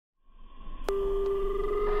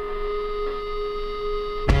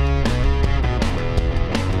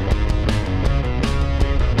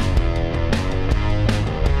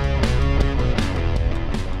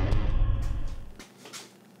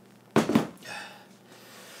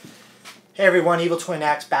Hey everyone, Evil Twin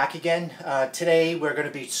Axe back again. Today we're going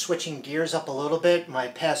to be switching gears up a little bit. My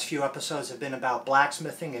past few episodes have been about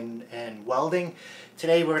blacksmithing and welding.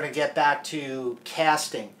 Today we're going to get back to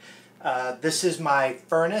casting. This is my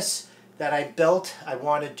furnace that I built. I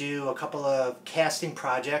want to do a couple of casting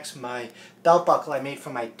projects. My belt buckle I made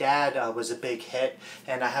for my dad was a big hit,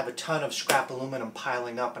 and I have a ton of scrap aluminum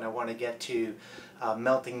piling up, and I want to get to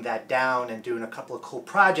melting that down and doing a couple of cool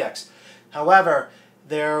projects. However,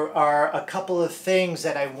 there are a couple of things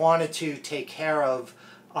that I wanted to take care of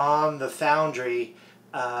on the Foundry,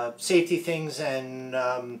 safety things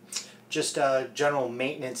and just general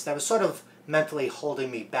maintenance that was sort of mentally holding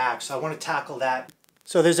me back. So I want to tackle that.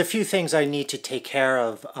 So there's a few things I need to take care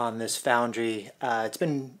of on this Foundry. It's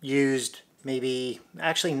been used maybe,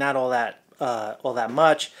 actually not all that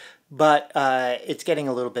much, but it's getting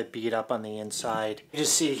a little bit beat up on the inside. You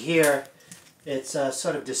just see here, it's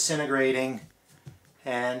sort of disintegrating.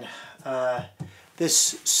 And this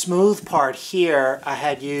smooth part here, I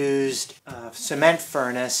had used a cement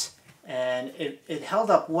furnace, and it held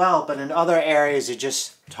up well, but in other areas it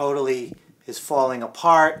just totally is falling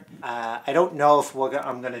apart. I don't know if what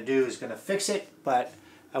I'm going to do is going to fix it, but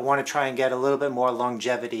I want to try and get a little bit more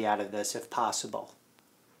longevity out of this if possible.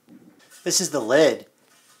 This is the lid,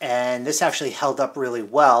 and this actually held up really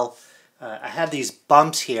well. I had these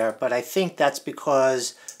bumps here, but I think that's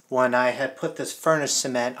because when I had put this furnace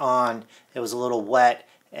cement on, it was a little wet,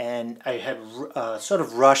 and I had sort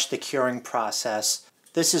of rushed the curing process.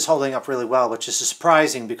 This is holding up really well, which is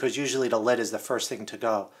surprising because usually the lid is the first thing to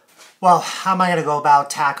go. Well, how am I going to go about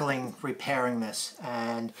tackling repairing this?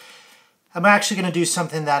 And I'm actually going to do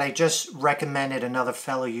something that I just recommended another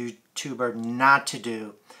fellow YouTuber not to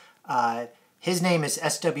do. His name is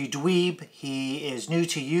SW Dweeb. He is new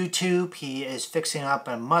to YouTube. He is fixing up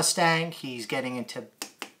a Mustang. He's getting into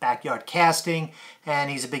backyard casting, and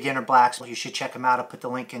he's a beginner blacksmith. You should check him out. I'll put the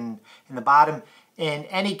link in the bottom. In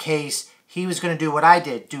any case, he was going to do what I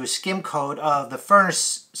did, do a skim coat of the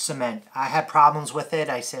furnace cement. I had problems with it.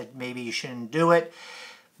 I said maybe you shouldn't do it.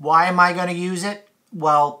 Why am I going to use it?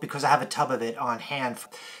 Well, because I have a tub of it on hand.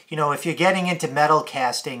 You know, if you're getting into metal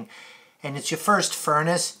casting and it's your first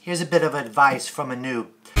furnace, here's a bit of advice from a noob.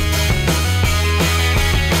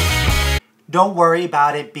 Don't worry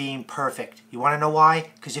about it being perfect. You want to know why?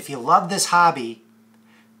 Because if you love this hobby,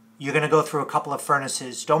 you're going to go through a couple of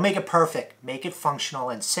furnaces. Don't make it perfect. Make it functional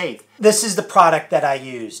and safe. This is the product that I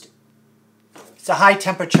used. It's a high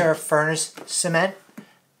temperature furnace cement,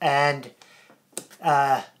 and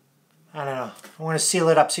I don't know. I want to seal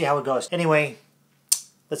it up, see how it goes. Anyway,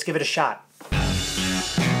 let's give it a shot.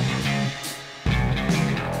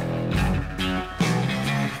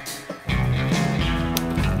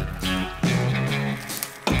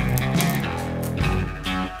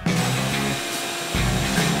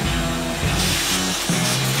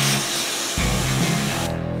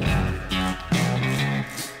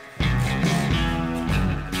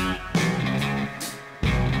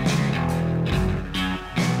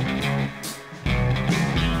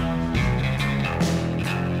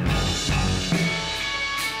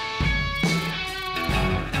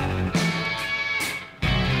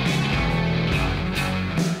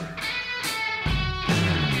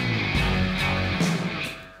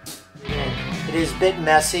 It is a bit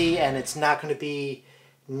messy, and it's not going to be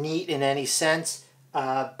neat in any sense,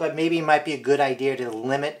 but maybe it might be a good idea to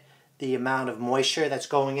limit the amount of moisture that's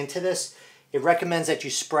going into this. It recommends that you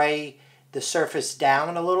spray the surface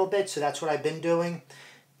down a little bit, so that's what I've been doing,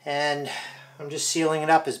 and I'm just sealing it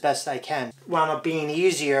up as best I can. Wound up being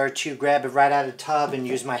easier to grab it right out of the tub and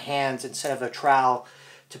use my hands instead of a trowel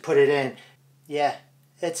to put it in. Yeah,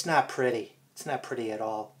 it's not pretty. It's not pretty at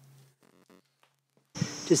all.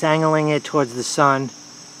 Just angling it towards the sun.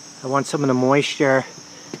 I want some of the moisture,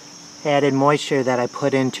 added moisture that I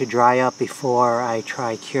put in to dry up before I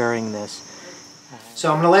try curing this. So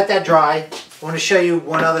I'm going to let that dry. I want to show you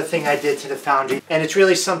one other thing I did to the Foundry, and it's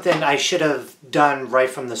really something I should have done right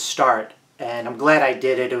from the start, and I'm glad I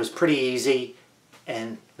did it. It was pretty easy,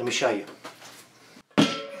 and let me show you.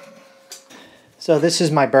 So this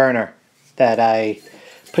is my burner that I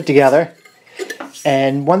put together.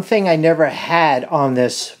 And one thing I never had on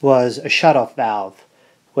this was a shutoff valve,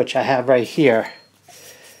 which I have right here.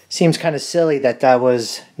 Seems kind of silly that that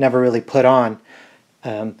was never really put on.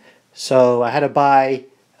 So I had to buy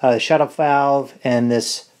a shutoff valve and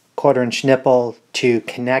this 1/4-inch nipple to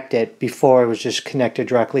connect it. Before it was just connected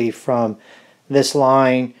directly from this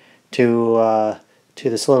line to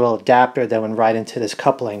this little adapter that went right into this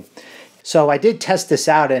coupling. So I did test this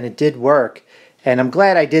out, and it did work, and I'm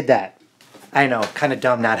glad I did that. I know, kind of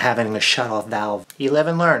dumb not having a shutoff valve. You live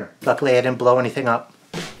and learn. Luckily I didn't blow anything up.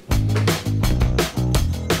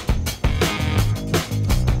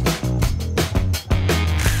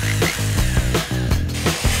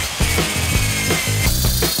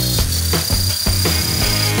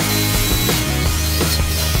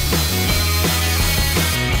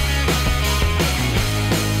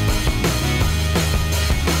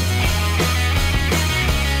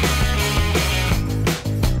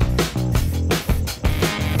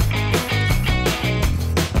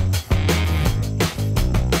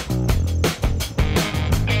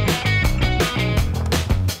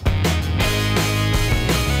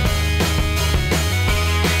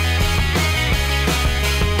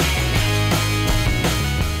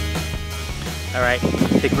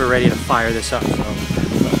 think we're ready to fire this up, so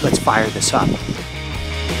let's fire this up.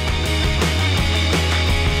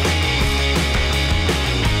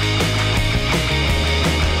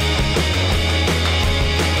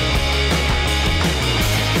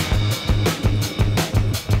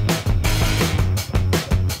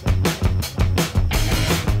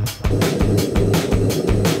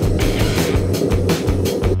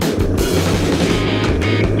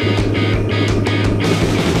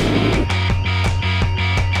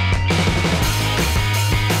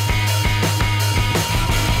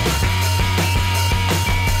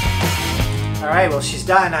 Alright, well she's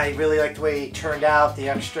done. I really like the way it turned out. The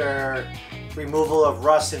extra removal of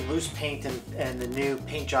rust and loose paint and the new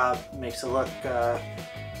paint job makes it look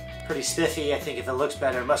pretty spiffy. I think if it looks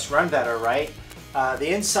better, it must run better, right?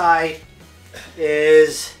 The inside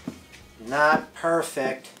is not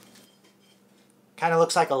perfect. Kind of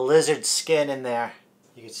looks like a lizard skin in there.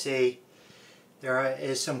 You can see there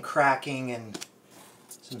is some cracking and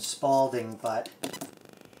some spalding, but it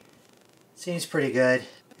seems pretty good.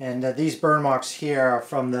 And these burn marks here are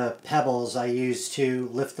from the pebbles I used to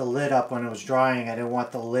lift the lid up when it was drying. I didn't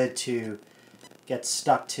want the lid to get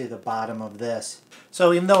stuck to the bottom of this.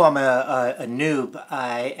 So even though I'm a noob,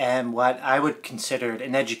 I am what I would consider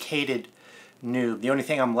an educated noob. The only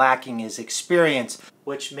thing I'm lacking is experience,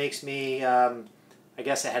 which makes me, I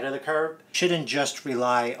guess, ahead of the curve. Shouldn't just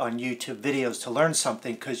rely on YouTube videos to learn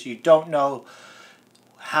something, because you don't know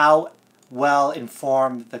how well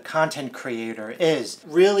informed the content creator is.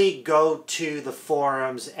 Really go to the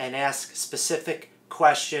forums and ask specific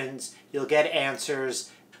questions. You'll get answers.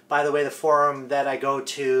 By the way, the forum that I go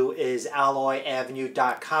to is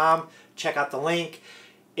AlloyAve.com. Check out the link.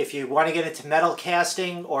 If you want to get into metal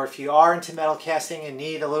casting, or if you are into metal casting and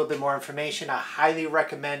need a little bit more information, I highly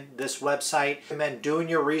recommend this website. I recommend doing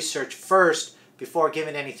your research first before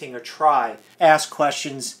giving anything a try. Ask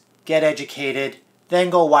questions, get educated, then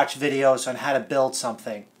go watch videos on how to build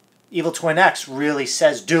something. Evil Twin X really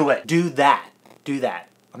says do it. Do that. Do that.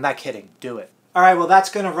 I'm not kidding. Do it. Alright, well that's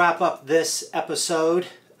going to wrap up this episode.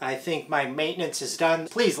 I think my maintenance is done.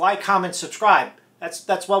 Please like, comment, subscribe.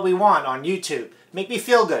 That's what we want on YouTube. Make me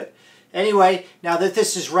feel good. Anyway, now that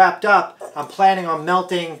this is wrapped up, I'm planning on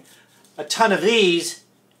melting a ton of these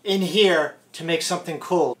in here to make something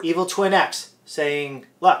cool. Evil Twin X saying,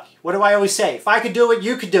 look, what do I always say? If I could do it,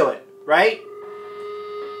 you could do it, right?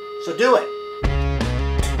 So do it.